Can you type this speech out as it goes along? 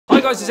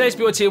Hi guys, it's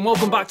ASBYT and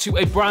welcome back to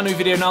a brand new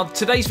video. Now,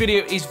 today's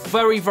video is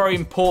very, very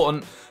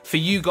important for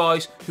you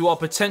guys who are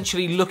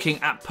potentially looking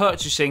at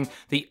purchasing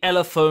the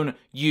Elephone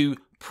U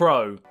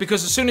Pro.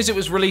 Because as soon as it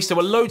was released, there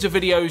were loads of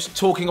videos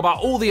talking about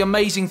all the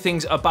amazing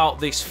things about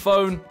this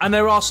phone, and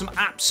there are some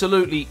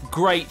absolutely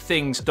great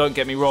things, don't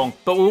get me wrong.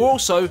 But we're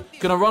also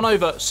gonna run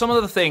over some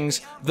of the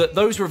things that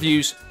those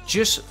reviews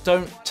just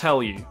don't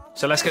tell you.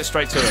 So let's get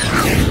straight to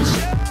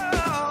it.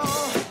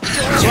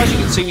 So as you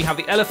can see, we have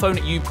the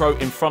Elephone U Pro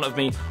in front of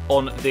me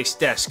on this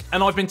desk,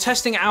 and I've been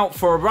testing it out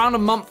for around a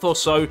month or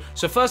so.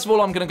 So first of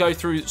all, I'm going to go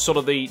through sort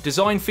of the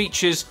design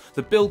features,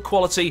 the build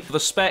quality, the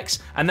specs,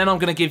 and then I'm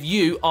going to give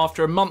you,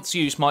 after a month's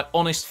use, my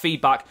honest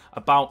feedback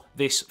about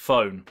this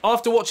phone.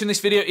 After watching this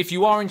video, if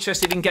you are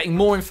interested in getting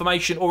more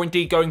information or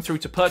indeed going through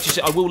to purchase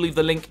it, I will leave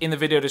the link in the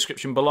video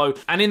description below,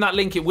 and in that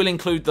link it will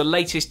include the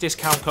latest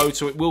discount code,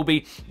 so it will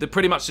be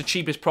pretty much the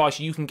cheapest price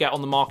you can get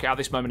on the market at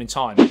this moment in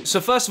time.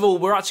 So first of all,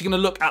 we're actually going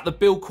to look at the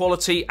build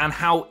quality and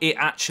how it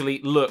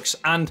actually looks,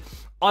 and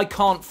I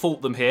can't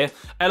fault them here.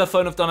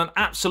 Elephone have done an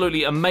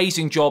absolutely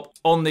amazing job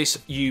on this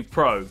U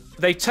Pro.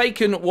 They've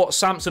taken what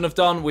Samsung have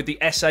done with the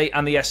S8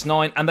 and the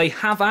S9, and they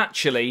have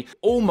actually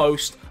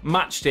almost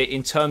matched it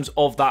in terms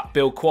of that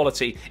build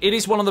quality. It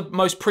is one of the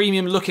most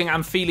premium looking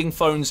and feeling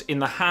phones in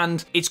the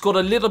hand. It's got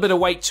a little bit of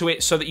weight to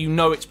it so that you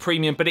know it's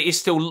premium, but it is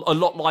still a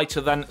lot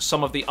lighter than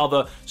some of the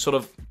other sort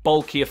of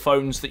bulkier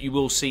phones that you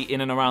will see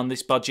in and around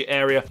this budget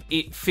area.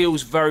 It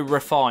feels very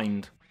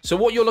refined. So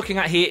what you're looking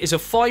at here is a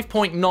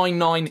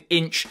 5.99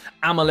 inch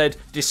AMOLED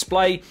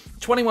display,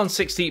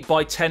 2160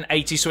 by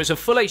 1080, so it's a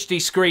full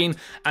HD screen,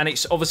 and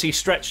it's obviously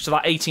stretched to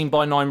that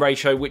 18:9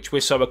 ratio, which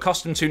we're so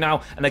accustomed to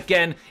now. And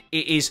again,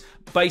 it is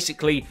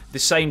basically the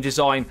same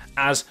design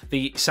as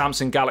the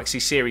Samsung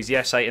Galaxy series, the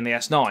S8 and the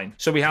S9.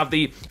 So we have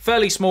the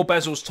fairly small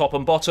bezels top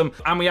and bottom,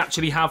 and we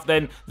actually have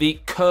then the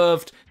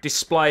curved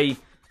display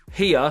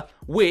here,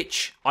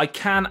 which I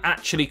can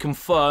actually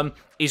confirm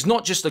is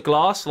not just a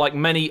glass like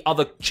many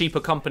other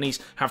cheaper companies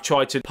have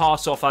tried to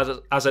pass off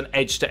as an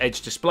edge-to-edge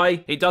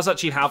display. It does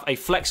actually have a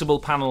flexible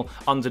panel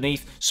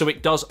underneath, so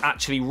it does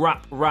actually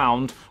wrap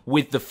round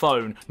with the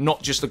phone,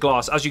 not just the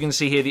glass. As you can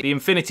see here, the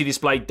Infinity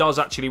display does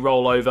actually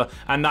roll over,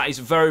 and that is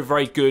very,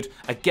 very good,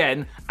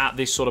 again, at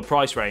this sort of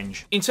price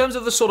range. In terms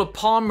of the sort of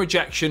palm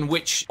rejection,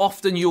 which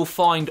often you'll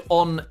find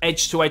on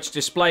edge-to-edge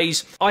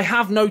displays, I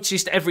have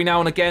noticed every now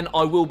and again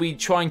I will be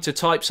trying to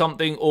type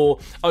something or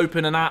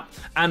open an app,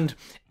 and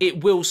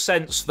it will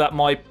sense that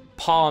my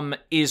palm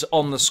is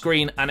on the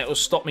screen and it will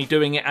stop me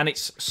doing it, and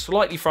it's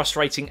slightly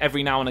frustrating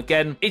every now and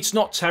again. It's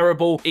not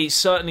terrible. It's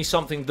certainly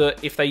something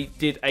that if they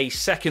did a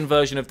second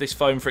version of this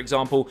phone, for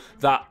example,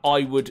 that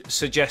I would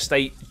suggest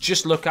they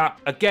just look at.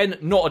 Again,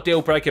 not a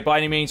deal breaker by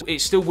any means.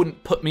 It still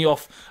wouldn't put me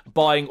off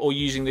buying or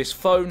using this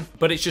phone,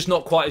 but it's just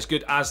not quite as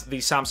good as the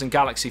Samsung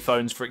Galaxy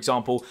phones, for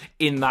example,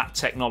 in that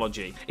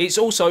technology. It's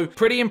also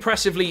pretty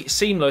impressively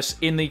seamless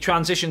in the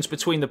transitions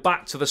between the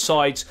back to the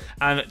sides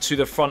and to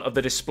the front of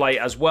the display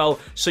as well.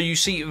 So you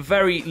see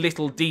very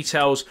little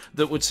details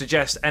that would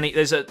suggest any.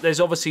 There's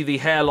obviously the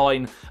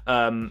hairline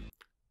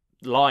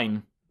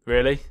line,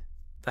 really,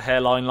 the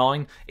hairline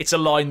line. It's a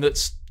line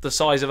that's the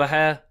size of a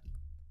hair.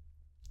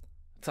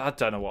 I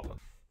don't know what.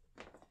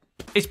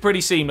 It's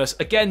pretty seamless.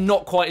 Again,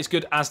 not quite as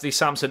good as the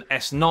Samsung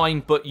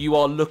S9, but you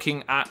are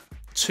looking at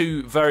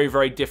two very,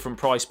 very different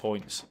price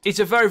points. It's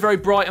a very, very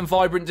bright and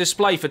vibrant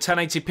display for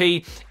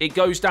 1080p. It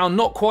goes down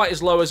not quite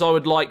as low as I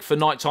would like for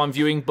nighttime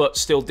viewing, but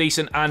still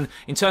decent. And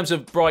in terms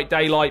of bright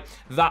daylight,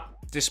 that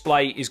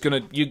display is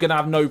you're gonna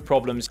have no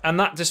problems, and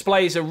that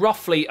display is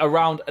roughly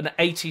around an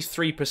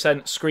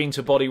 83% screen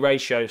to body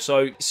ratio,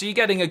 so you're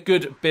getting a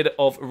good bit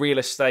of real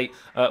estate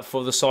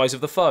for the size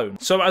of the phone.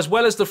 So as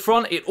well as the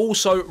front, it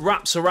also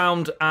wraps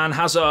around and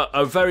has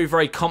a very,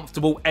 very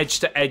comfortable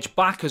edge-to-edge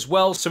back as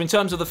well. So in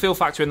terms of the feel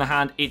factor in the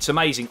hand, it's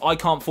amazing. I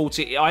can't fault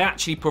it. I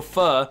actually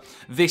prefer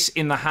this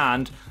in the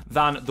hand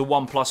than the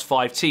OnePlus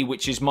 5T,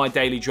 which is my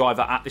daily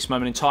driver at this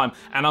moment in time,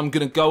 and I'm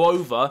gonna go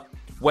over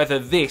whether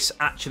this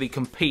actually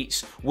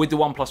competes with the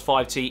OnePlus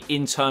 5T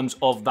in terms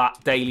of that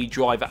daily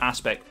driver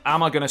aspect.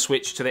 Am I going to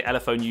switch to the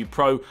Elephone U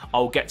Pro?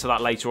 I'll get to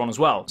that later on as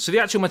well. So the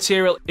actual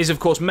material is of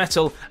course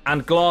metal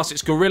and glass.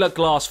 It's Gorilla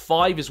Glass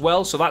 5 as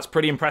well, so that's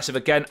pretty impressive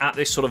again at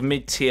this sort of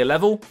mid-tier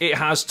level. It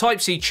has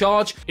Type-C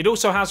charge. It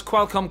also has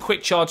Qualcomm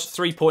Quick Charge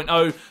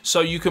 3.0,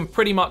 so you can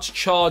pretty much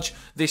charge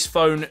this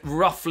phone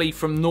roughly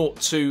from 0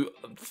 to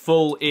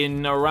full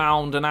in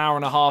around an hour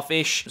and a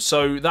half-ish.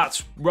 So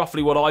that's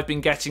roughly what I've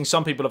been getting.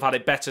 Some people have had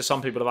it better, some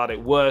people have had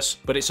it worse,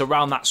 but it's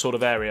around that sort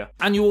of area.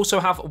 And you also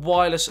have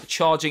wireless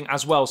charging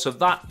as well, so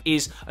that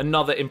is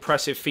another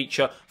impressive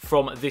feature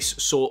from this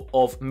sort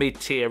of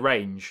mid-tier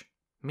range.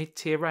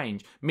 Mid-tier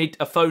range?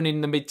 A phone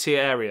in the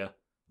mid-tier area.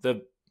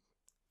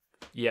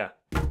 Yeah.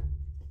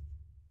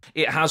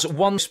 It has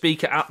one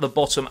speaker at the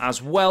bottom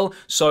as well,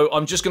 so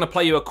I'm just going to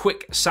play you a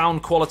quick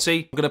sound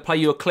quality. I'm going to play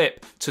you a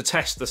clip to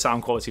test the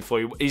sound quality for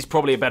you. Is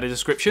probably a better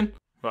description.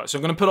 Right, so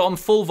I'm going to put it on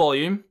full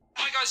volume.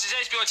 Hi guys, it's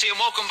ASBYT and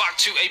welcome back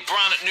to a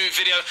brand new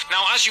video.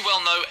 Now, as you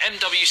well know,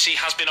 MWC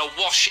has been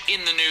awash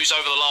in the news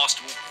over the last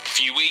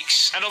few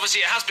weeks, and obviously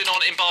it has been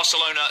on in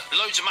Barcelona.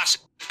 Loads of massive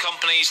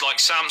companies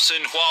like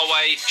Samsung,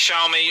 Huawei,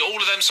 Xiaomi,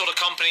 all of them sort of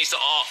companies that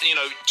are, you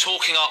know,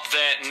 talking up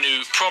their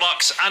new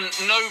products, and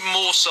no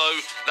more so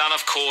than,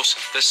 of course,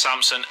 the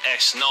Samsung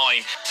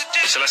S9.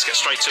 So let's get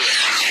straight to it.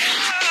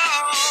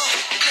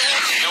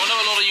 Now, I know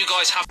a lot of you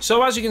guys have...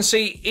 So as you can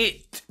see,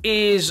 it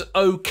is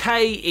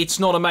okay. It's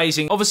not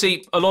amazing.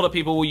 Obviously, a lot of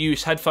people will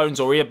use headphones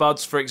or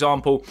earbuds, for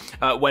example,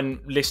 when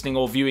listening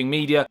or viewing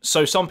media.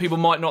 So some people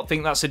might not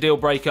think that's a deal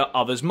breaker,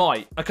 others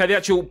might. Okay, the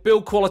actual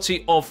build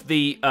quality of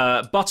the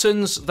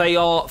buttons, they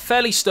are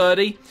fairly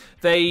sturdy.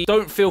 They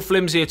don't feel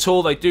flimsy at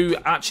all. They do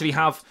actually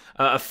have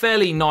a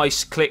fairly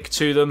nice click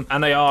to them,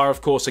 and they are,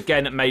 of course,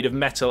 again, made of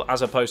metal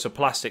as opposed to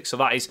plastic. So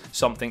that is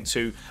something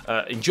to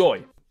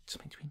enjoy.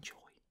 Something to enjoy.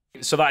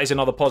 So that is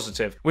another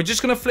positive. We're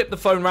just going to flip the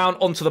phone round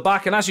onto the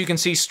back, and as you can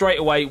see straight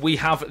away, we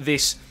have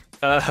this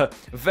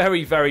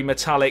very, very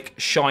metallic,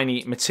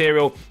 shiny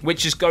material,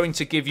 which is going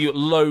to give you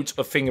loads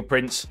of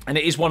fingerprints. And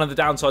it is one of the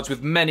downsides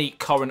with many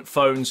current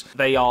phones.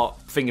 They are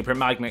fingerprint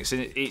magnets,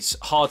 and it's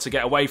hard to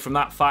get away from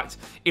that fact.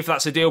 If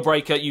that's a deal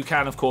breaker, you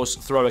can, of course,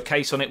 throw a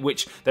case on it,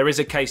 which there is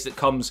a case that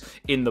comes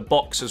in the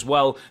box as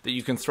well that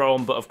you can throw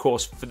on. But of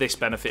course, for this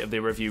benefit of the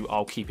review,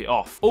 I'll keep it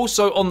off.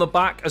 Also on the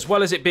back, as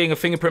well as it being a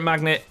fingerprint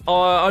magnet,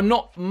 I'm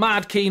not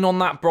mad keen on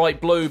that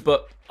bright blue,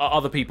 but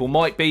other people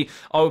might be.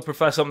 I would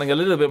prefer something a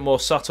little bit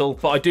more subtle,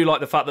 but I do like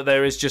the fact that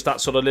there is just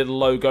that sort of little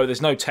logo.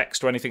 There's no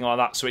text or anything like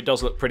that, so it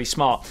does look pretty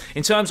smart.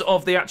 In terms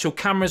of the actual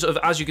cameras,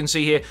 as you can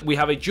see here, we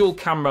have a dual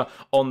camera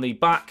on the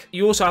back.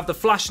 You also have the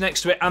flash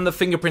next to it and the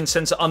fingerprint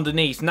sensor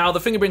underneath. Now, the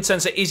fingerprint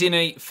sensor is in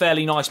a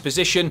fairly nice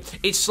position.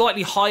 It's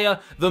slightly higher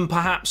than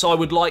perhaps I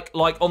would like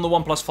on the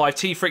OnePlus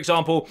 5T, for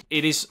example.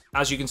 It is,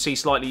 as you can see,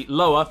 slightly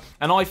lower,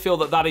 and I feel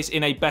that that is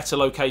in a better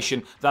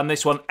location than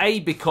this one. A,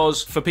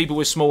 because for people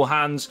with small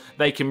hands,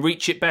 they can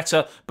reach it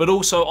better, but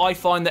also I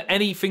find that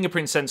any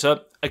fingerprint sensor,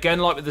 again,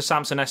 like with the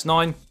Samsung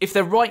S9, if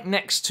they're right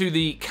next to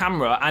the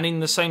camera and in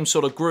the same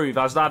sort of groove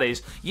as that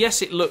is,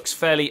 yes, it looks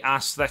fairly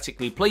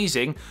aesthetically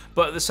pleasing,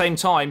 but at the same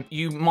time,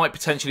 you might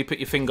potentially put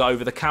your finger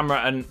over the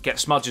camera and get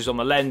smudges on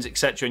the lens,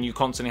 etc., and you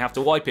constantly have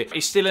to wipe it.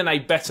 It's still in a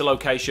better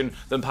location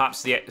than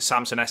perhaps the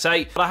Samsung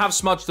S8, but I have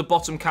smudged the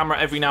bottom camera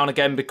every now and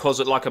again because,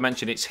 like I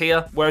mentioned, it's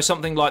here, whereas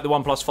something like the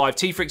OnePlus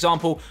 5T, for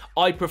example,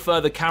 I prefer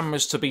the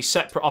cameras to be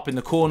separate up in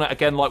the corner,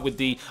 again, like with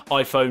the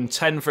iPhone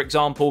 10, for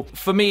example.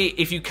 For me,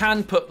 if you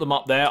can put them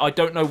up there, I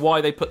don't know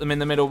why they put them in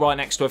the middle right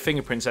next to a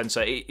fingerprint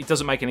sensor. It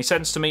doesn't make any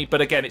sense to me,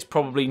 but again, it's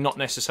probably not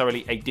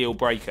necessarily a deal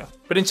breaker.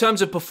 But in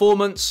terms of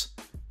performance,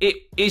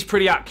 it is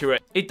pretty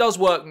accurate. It does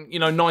work, you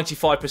know,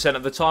 95%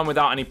 of the time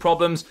without any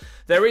problems.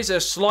 There is a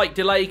slight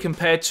delay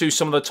compared to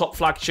some of the top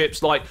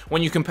flagships, like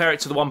when you compare it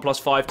to the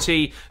OnePlus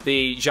 5T,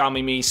 the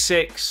Xiaomi Mi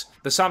 6,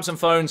 the Samsung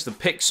phones, the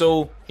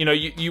Pixel. You know,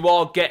 you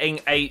are getting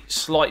a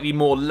slightly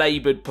more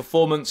laboured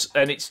performance,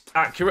 and it's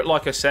accurate,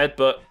 like I said,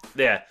 but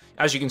yeah,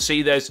 as you can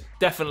see, there's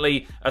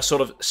definitely a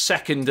sort of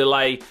second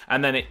delay,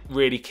 and then it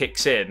really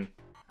kicks in.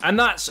 And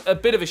that's a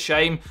bit of a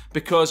shame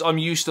because I'm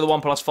used to the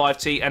OnePlus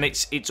 5T and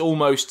it's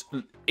almost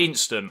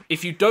instant.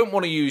 If you don't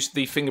want to use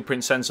the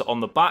fingerprint sensor on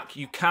the back,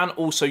 you can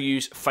also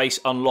use Face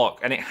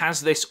Unlock, and it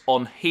has this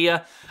on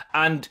here,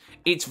 and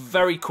it's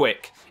very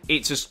quick.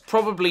 It's just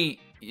probably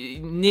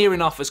near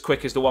enough as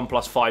quick as the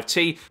OnePlus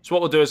 5T. So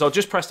what we'll do is I'll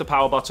just press the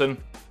power button,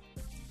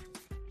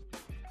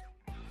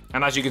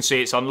 and as you can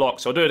see, it's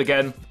unlocked. So I'll do it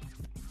again.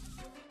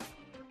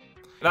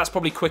 That's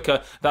probably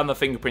quicker than the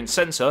fingerprint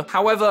sensor.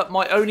 However,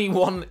 my only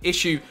one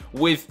issue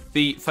with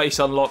the Face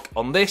Unlock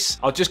on this,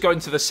 I'll just go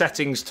into the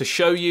settings to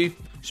show you.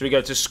 So we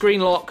go to Screen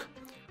Lock,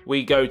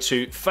 we go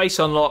to Face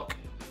Unlock.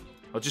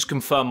 I'll just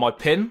confirm my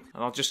PIN,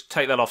 and I'll just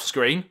take that off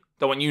screen.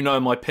 Don't want you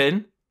knowing my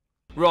PIN.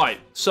 Right,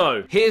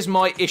 so here's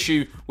my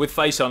issue with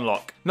Face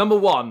Unlock. Number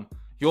one,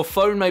 your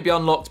phone may be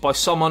unlocked by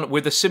someone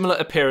with a similar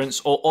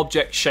appearance or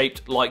object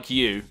shaped like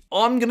you.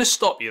 I'm gonna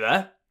stop you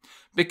there,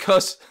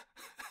 because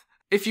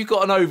if you've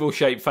got an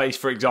oval-shaped face,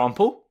 for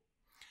example,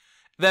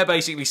 they're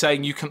basically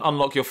saying you can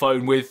unlock your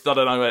phone with, I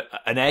don't know,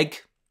 an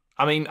egg.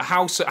 I mean,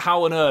 how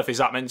on earth is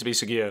that meant to be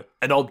secure?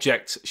 An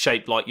object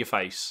shaped like your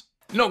face.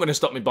 You're not going to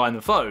stop me buying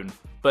the phone,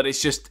 but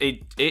it's just,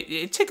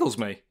 it tickles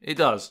me. It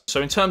does.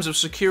 So in terms of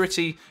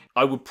security,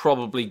 I would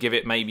probably give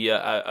it maybe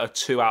a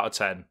 2 out of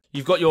 10.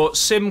 You've got your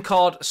SIM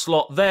card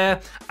slot there,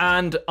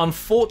 and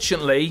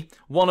unfortunately,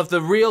 one of the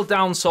real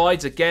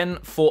downsides, again,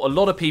 for a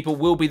lot of people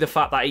will be the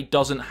fact that it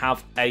doesn't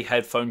have a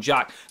headphone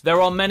jack. There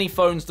are many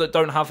phones that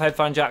don't have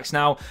headphone jacks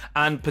now,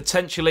 and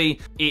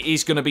potentially it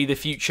is going to be the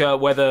future,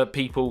 whether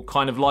people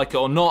kind of like it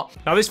or not.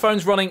 Now, this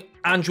phone's running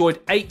Android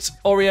 8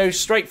 Oreo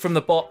straight from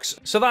the box,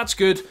 so that's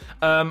good.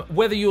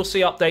 Whether you'll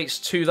see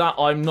updates to that,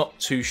 I'm not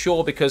too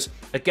sure, because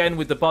again,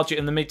 with the budget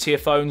and the mid-tier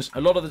phones,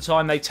 a lot of the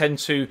time they tend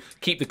to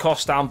keep the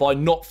cost down by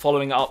not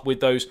following up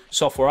with those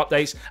software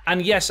updates.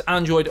 And yes,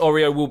 Android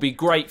Oreo will be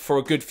great for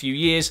a good few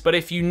years, but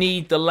if you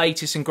need the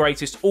latest and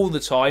greatest all the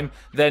time,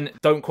 then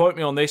don't quote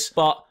me on this,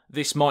 but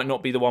this might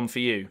not be the one for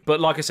you. But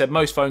like I said,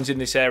 most phones in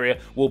this area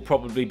will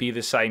probably be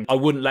the same. I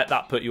wouldn't let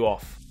that put you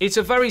off. It's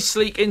a very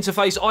sleek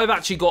interface. I've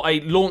actually got a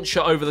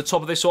launcher over the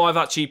top of this, so I've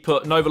actually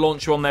put Nova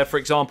Launcher on there, for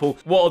example.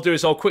 What I'll do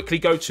is I'll quickly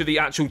go to the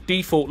actual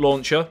default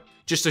launcher,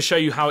 just to show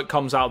you how it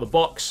comes out of the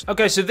box.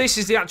 Okay, so this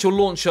is the actual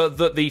launcher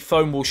that the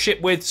phone will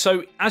ship with.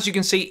 So as you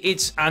can see,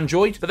 it's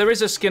Android, but there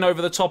is a skin over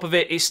the top of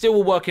it. It still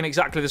will work in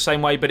exactly the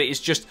same way, but it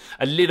is just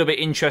a little bit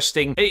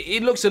interesting.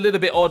 It looks a little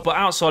bit odd, but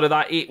outside of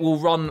that, it will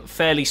run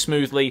fairly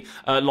smoothly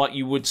like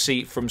you would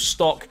see from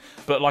stock.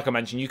 But like I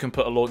mentioned, you can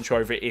put a launcher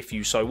over it if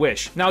you so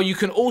wish. Now, you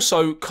can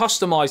also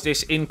customize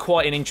this in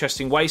quite an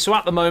interesting way. So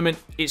at the moment,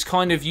 it's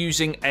kind of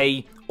using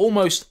a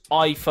almost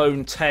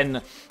iPhone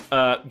 10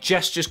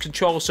 gestures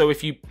control. So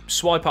if you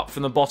swipe up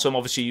from the bottom,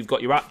 obviously you've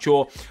got your app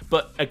drawer,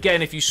 but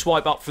again, if you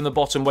swipe up from the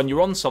bottom when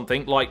you're on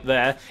something like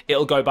there,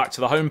 it'll go back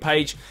to the home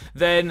page.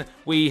 Then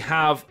we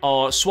have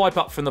our swipe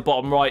up from the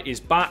bottom right is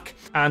back,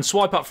 and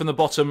swipe up from the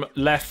bottom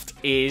left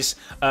is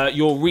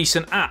your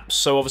recent apps.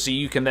 So obviously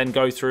you can then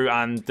go through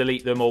and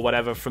delete them or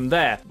whatever from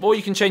there, or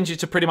you can change it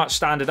to pretty much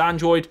standard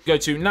Android. Go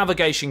to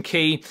navigation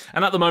key,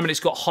 and at the moment it's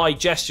got high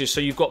gestures,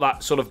 so you've got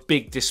that sort of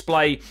big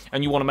display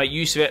and you want to make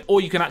use of it,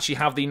 or you can actually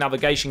have the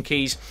navigation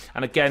keys,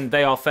 and again,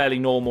 they are fairly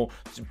normal.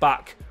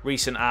 Back,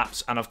 recent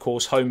apps, and of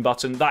course home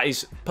button. That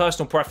is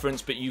personal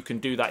preference, but you can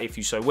do that if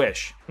you so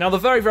wish. Now, the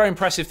very, very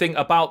impressive thing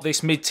about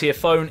this mid-tier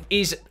phone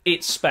is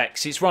its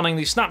specs. It's running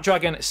the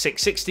Snapdragon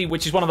 660,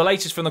 which is one of the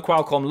latest from the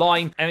Qualcomm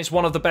line, and it's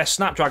one of the best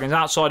Snapdragons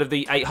outside of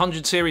the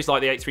 800 series,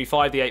 like the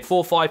 835, the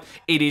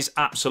 845. It is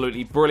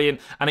absolutely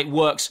brilliant, and it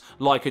works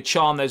like a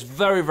charm. There's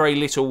very, very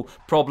little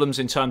problems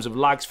in terms of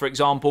lags, for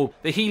example.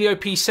 The Helio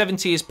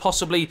P70 is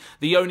possibly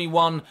the only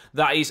one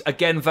that is,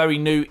 again, very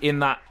new in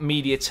that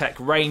MediaTek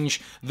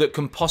range that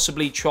can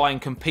possibly try and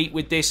compete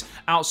with this.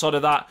 Outside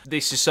of that,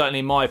 this is certainly,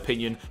 in my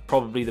opinion,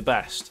 probably the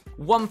best.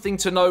 One thing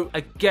to note,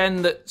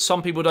 again, that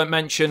some people don't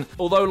mention,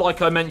 although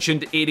like I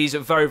mentioned, it is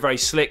very, very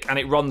slick and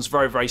it runs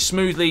very, very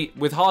smoothly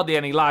with hardly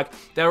any lag,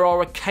 there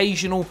are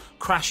occasional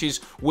crashes,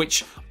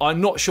 which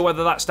I'm not sure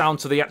whether that's down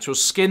to the actual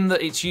skin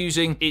that it's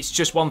using. It's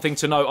just one thing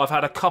to note. I've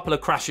had a couple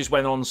of crashes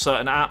when on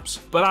certain apps,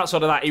 but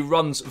outside of that, it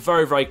runs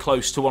very, very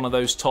close to one of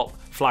those top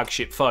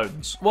flagship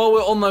phones. While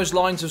we're on those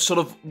lines of sort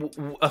of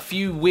a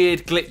few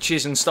weird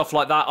glitches and stuff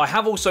like that, I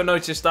have also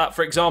noticed that,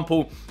 for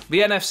example, the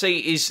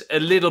NFC is a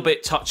little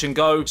bit touch and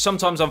go.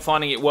 Sometimes I'm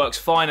finding it works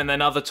fine, and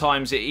then other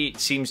times it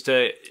seems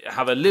to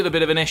have a little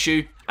bit of an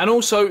issue. And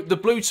also the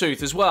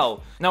Bluetooth as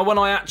well. Now, when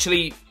I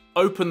actually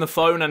open the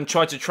phone and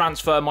try to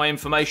transfer my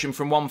information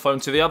from one phone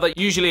to the other,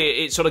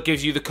 usually it sort of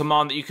gives you the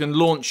command that you can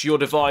launch your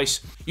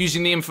device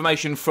using the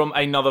information from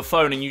another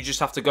phone, and you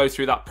just have to go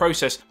through that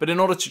process. But in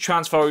order to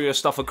transfer all your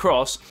stuff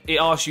across, it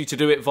asks you to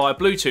do it via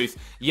Bluetooth,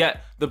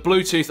 yet the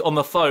Bluetooth on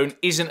the phone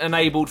isn't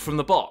enabled from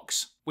the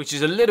box, which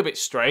is a little bit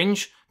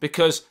strange,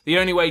 because the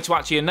only way to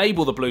actually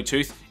enable the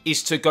Bluetooth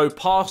is to go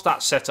past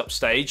that setup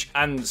stage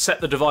and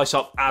set the device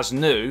up as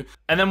new.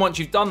 And then once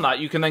you've done that,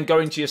 you can then go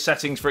into your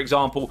settings, for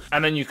example,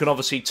 and then you can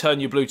obviously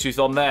turn your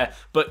Bluetooth on there,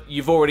 but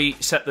you've already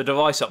set the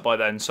device up by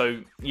then.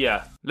 So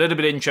yeah, a little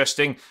bit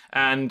interesting,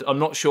 and I'm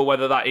not sure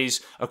whether that is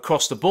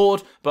across the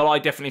board, but I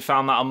definitely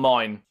found that on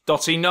mine.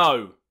 Dotty,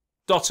 no.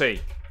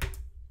 Dotty.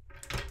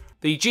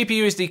 The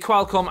GPU is the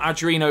Qualcomm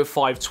Adreno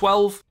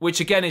 512, which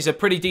again is a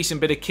pretty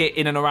decent bit of kit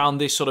in and around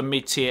this sort of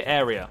mid-tier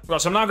area. Right,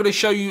 so I'm now going to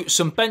show you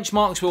some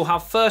benchmarks. We'll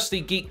have first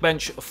the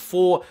Geekbench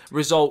 4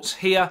 results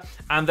here,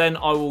 and then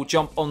I will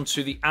jump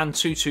onto the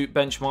Antutu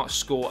benchmark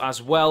score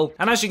as well.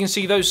 And as you can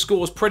see, those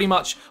scores pretty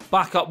much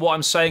back up what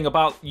I'm saying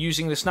about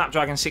using the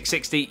Snapdragon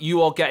 660.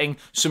 You are getting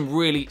some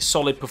really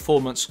solid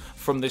performance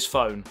from this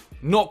phone.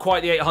 Not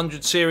quite the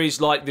 800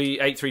 series like the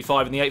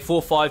 835 and the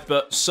 845,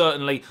 but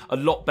certainly a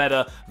lot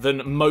better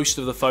than most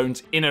of the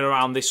phones in and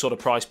around this sort of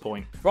price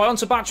point. Right,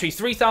 onto battery,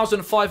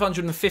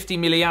 3,550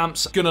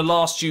 milliamps, gonna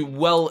last you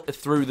well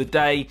through the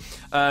day.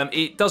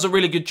 It does a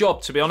really good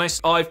job, to be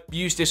honest. I've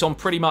used this on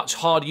pretty much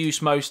hard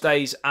use most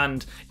days,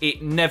 and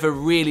it never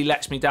really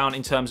lets me down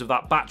in terms of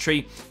that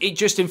battery. It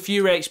just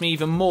infuriates me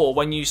even more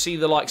when you see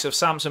the likes of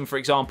Samsung, for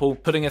example,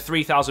 putting a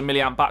 3,000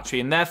 milliamp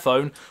battery in their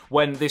phone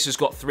when this has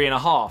got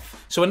 3.5.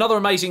 So another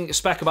amazing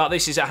spec about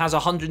this is it has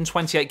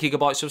 128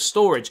 gigabytes of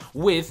storage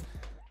with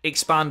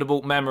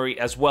expandable memory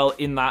as well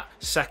in that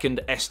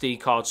second SD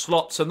card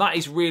slot. So that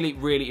is really,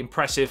 really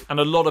impressive, and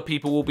a lot of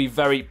people will be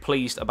very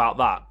pleased about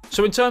that.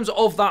 So in terms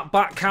of that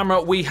back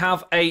camera, we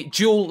have a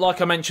dual,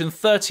 like I mentioned,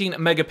 13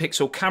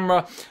 megapixel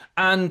camera,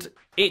 and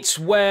it's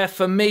where,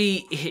 for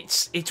me,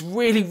 it's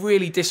really,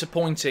 really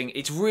disappointing.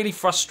 It's really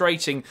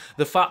frustrating,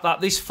 the fact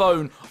that this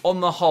phone, on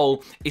the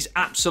whole, is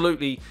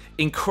absolutely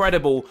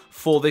incredible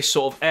for this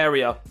sort of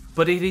area.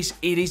 but it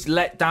is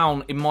let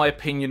down, in my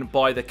opinion,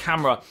 by the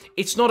camera.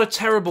 It's not a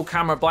terrible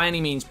camera by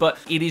any means, but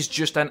it is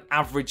just an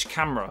average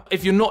camera.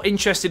 If you're not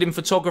interested in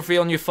photography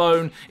on your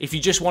phone, if you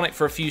just want it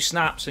for a few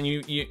snaps and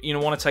you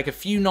want to take a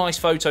few nice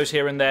photos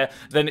here and there,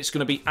 then it's going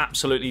to be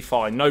absolutely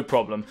fine, no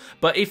problem.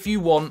 But if you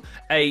want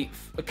a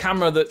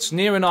camera that's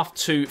near enough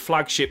to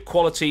flagship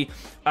quality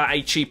at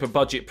a cheaper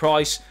budget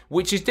price,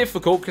 which is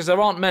difficult because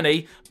there aren't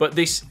many, but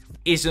this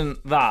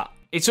isn't that.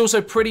 It's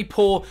also pretty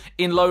poor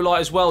in low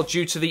light as well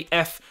due to the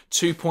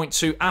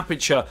f2.2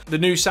 aperture. The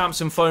new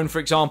Samsung phone, for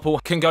example,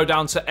 can go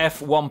down to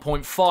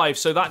f1.5,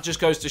 so that just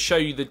goes to show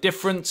you the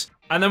difference.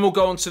 And then we'll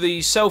go on to the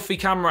selfie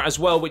camera as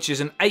well, which is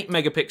an 8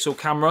 megapixel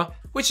camera,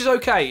 which is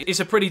okay. It's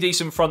a pretty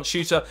decent front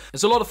shooter.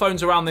 There's a lot of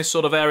phones around this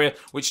sort of area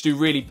which do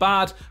really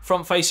bad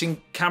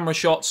front-facing camera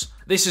shots.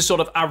 This is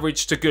sort of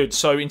average to good.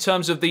 So in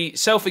terms of the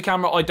selfie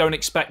camera, I don't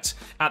expect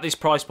at this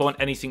price point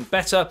anything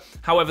better.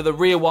 However, the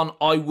rear one,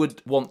 I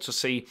would want to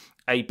see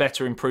a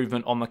better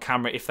improvement on the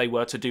camera if they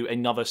were to do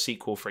another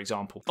sequel, for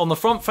example. On the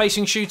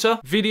front-facing shooter,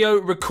 video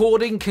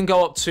recording can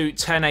go up to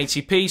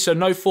 1080p, so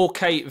no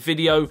 4K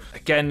video.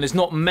 Again, there's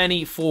not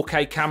many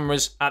 4K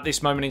cameras at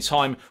this moment in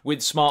time with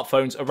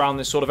smartphones around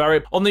this sort of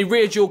area. On the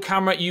rear dual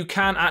camera, you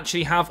can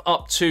actually have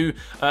up to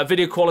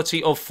video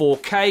quality of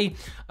 4K.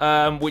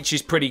 Which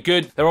is pretty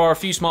good. There are a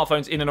few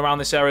smartphones in and around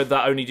this area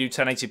that only do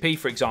 1080p,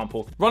 for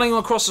example. Running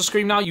across the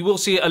screen now, you will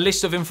see a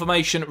list of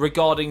information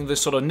regarding the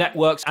sort of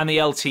networks and the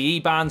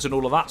LTE bands and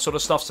all of that sort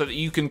of stuff, so that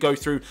you can go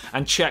through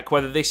and check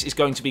whether this is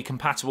going to be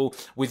compatible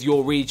with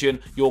your region,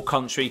 your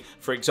country,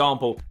 for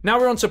example. Now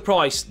we're on to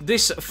price.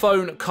 This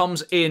phone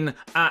comes in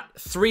at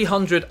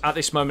 $300 at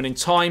this moment in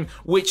time,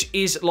 which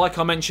is, like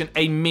I mentioned,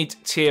 a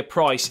mid-tier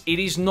price. It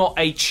is not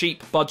a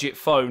cheap budget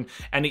phone,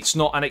 and it's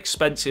not an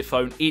expensive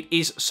phone. It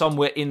is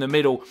somewhere in the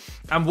middle.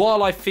 And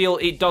while I feel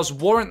it does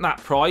warrant that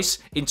price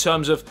in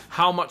terms of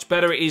how much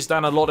better it is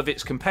than a lot of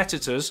its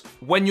competitors,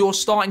 when you're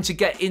starting to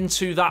get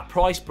into that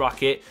price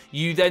bracket,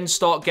 you then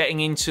start getting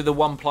into the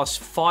OnePlus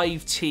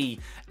 5T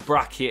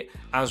bracket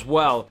as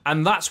well,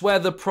 and that's where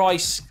the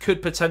price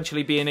could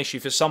potentially be an issue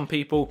for some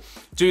people.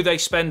 Do they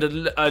spend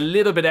a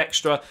little bit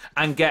extra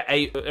and get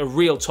a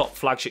real top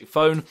flagship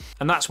phone?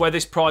 And that's where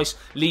this price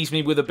leaves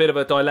me with a bit of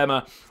a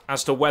dilemma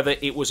as to whether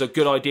it was a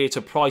good idea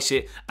to price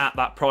it at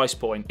that price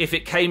point. If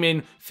it came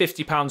in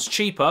 £50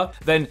 cheaper,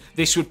 then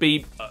this would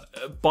be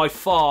by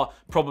far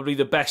probably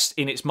the best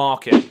in its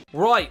market.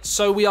 Right,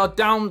 so we are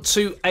down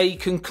to a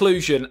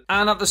conclusion,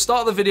 and at the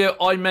start of the video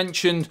I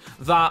mentioned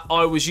that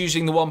I was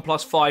using the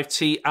OnePlus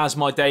 5T as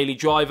my daily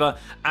driver,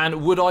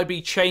 and would I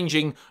be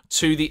changing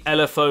to the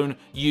Elephone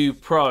U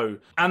Pro?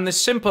 And the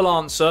simple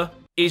answer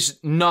is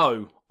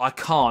no, I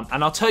can't,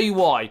 and I'll tell you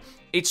why.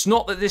 It's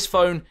not that this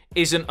phone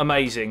isn't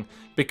amazing,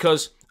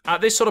 because at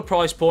this sort of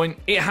price point,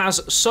 it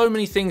has so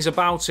many things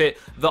about it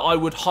that I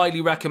would highly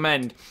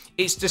recommend.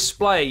 Its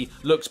display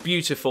looks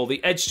beautiful.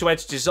 The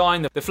edge-to-edge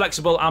design, the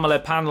flexible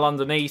AMOLED panel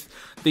underneath,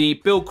 the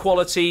build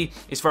quality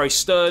is very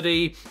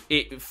sturdy.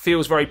 It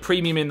feels very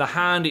premium in the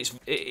hand.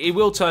 It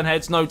will turn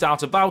heads, no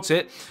doubt about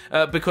it,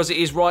 because it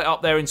is right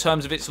up there in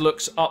terms of its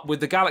looks up with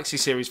the Galaxy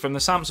series from the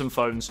Samsung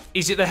phones.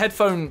 Is it the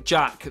headphone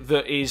jack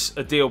that is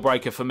a deal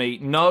breaker for me?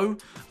 No.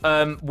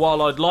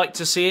 While I'd like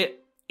to see it,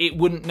 it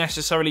wouldn't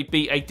necessarily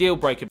be a deal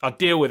breaker. I'd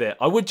deal with it.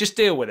 I would just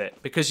deal with it,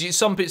 because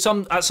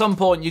at some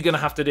point you're going to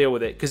have to deal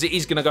with it, because it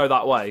is going to go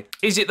that way.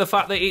 Is it the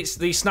fact that it's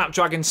the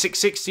Snapdragon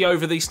 660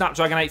 over the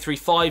Snapdragon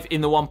 835 in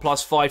the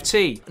OnePlus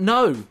 5T?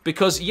 No,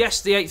 because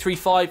yes, the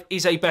 835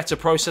 is a better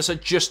processor,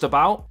 just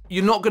about.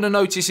 You're not going to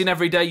notice in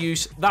everyday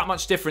use that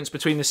much difference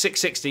between the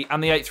 660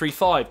 and the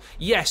 835.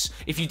 Yes,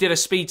 if you did a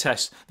speed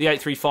test, the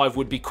 835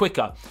 would be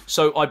quicker,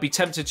 so I'd be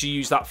tempted to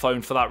use that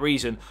phone for that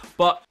reason.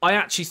 But I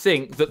actually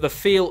think that the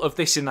feel of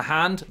this in the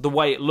hand, the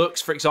way it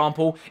looks, for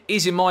example,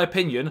 is, in my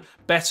opinion,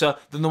 better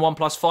than the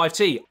OnePlus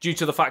 5T. Due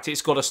to the fact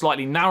it's got a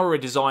slightly narrower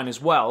design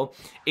as well,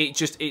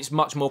 it's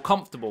much more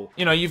comfortable.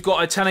 You know, you've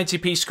got a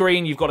 1080p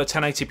screen, you've got a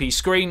 1080p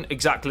screen,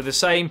 exactly the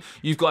same.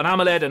 You've got an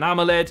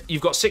AMOLED,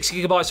 you've got 6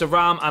 GB of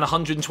RAM and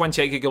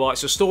 128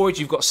 GB of storage.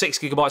 You've got 6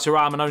 GB of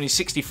RAM and only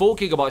 64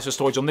 GB of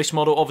storage on this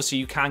model. Obviously,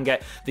 you can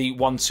get the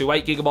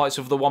 128 GB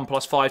of the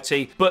OnePlus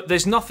 5T, but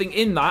there's nothing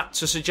in that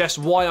to suggest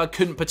why I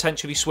couldn't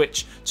potentially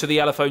switch to the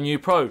Elephone U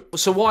Pro.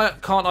 So why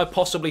can't I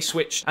possibly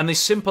switch? And the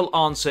simple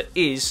answer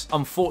is,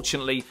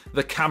 unfortunately,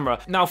 the camera.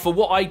 Now, for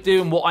what I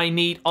do and what I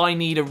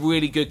need a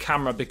really good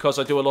camera, because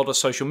I do a lot of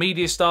social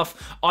media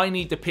stuff. I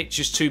need the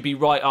pictures to be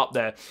right up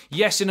there.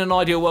 Yes, in an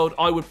ideal world,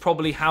 I would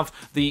probably have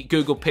the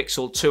Google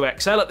Pixel 2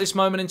 XL at this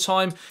moment in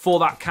time for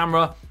that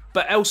camera.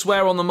 But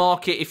elsewhere on the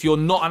market, if you're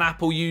not an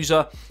Apple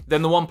user,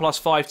 then the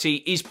OnePlus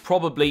 5T is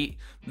probably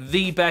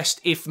the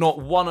best, if not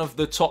one of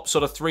the top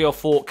sort of 3 or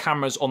 4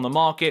 cameras on the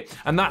market,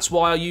 and that's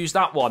why I use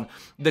that one.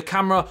 The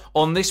camera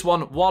on this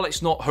one, while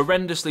it's not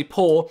horrendously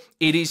poor,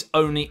 it is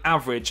only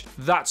average.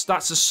 That's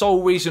the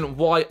sole reason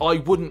why I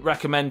wouldn't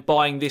recommend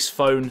buying this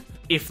phone,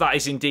 if that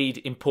is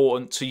indeed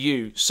important to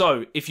you.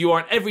 So if you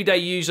are an everyday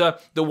user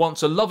that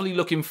wants a lovely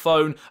looking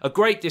phone, a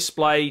great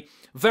display,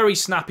 very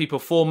snappy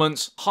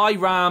performance, high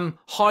RAM,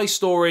 high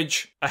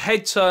storage, a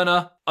head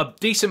turner, a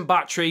decent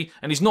battery,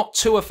 and is not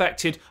too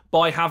affected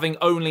by having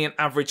only an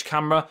average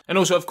camera. And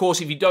also, of course,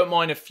 if you don't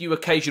mind a few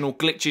occasional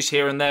glitches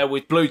here and there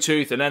with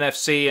Bluetooth and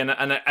NFC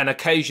and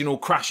occasional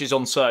crashes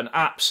on certain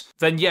apps,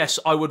 then yes,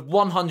 I would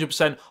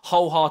 100%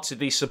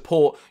 wholeheartedly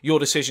support your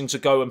decision to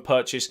go and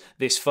purchase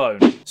this phone.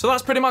 So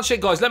that's pretty much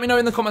it, guys. Let me know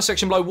in the comment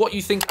section below what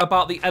you think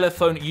about the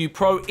Elephone U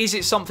Pro. Is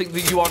it something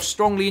that you are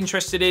strongly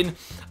interested in?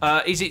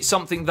 Is it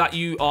something that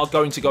you are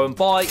going to go and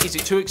buy? Is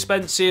it too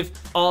expensive?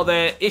 Are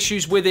there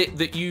issues with it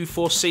that you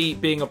foresee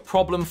being a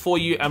problem for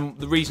you and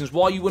the reasons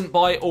why you wouldn't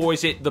buy it? Or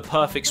is it the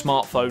perfect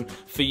smartphone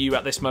for you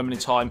at this moment in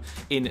time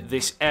in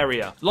this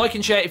area? Like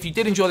and share if you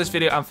did enjoy this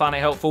video and found it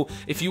helpful.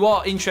 If you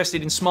are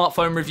interested in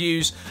smartphone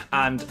reviews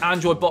and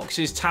Android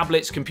boxes,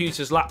 tablets,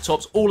 computers,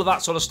 laptops, all of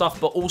that sort of stuff,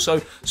 but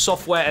also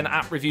software and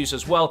app reviews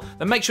as well,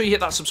 then make sure you hit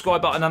that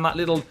subscribe button and that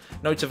little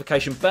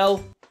notification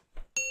bell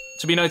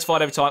to be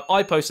notified every time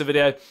I post a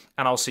video,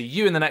 and I'll see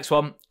you in the next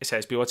one. It's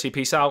ASBYT,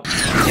 peace out.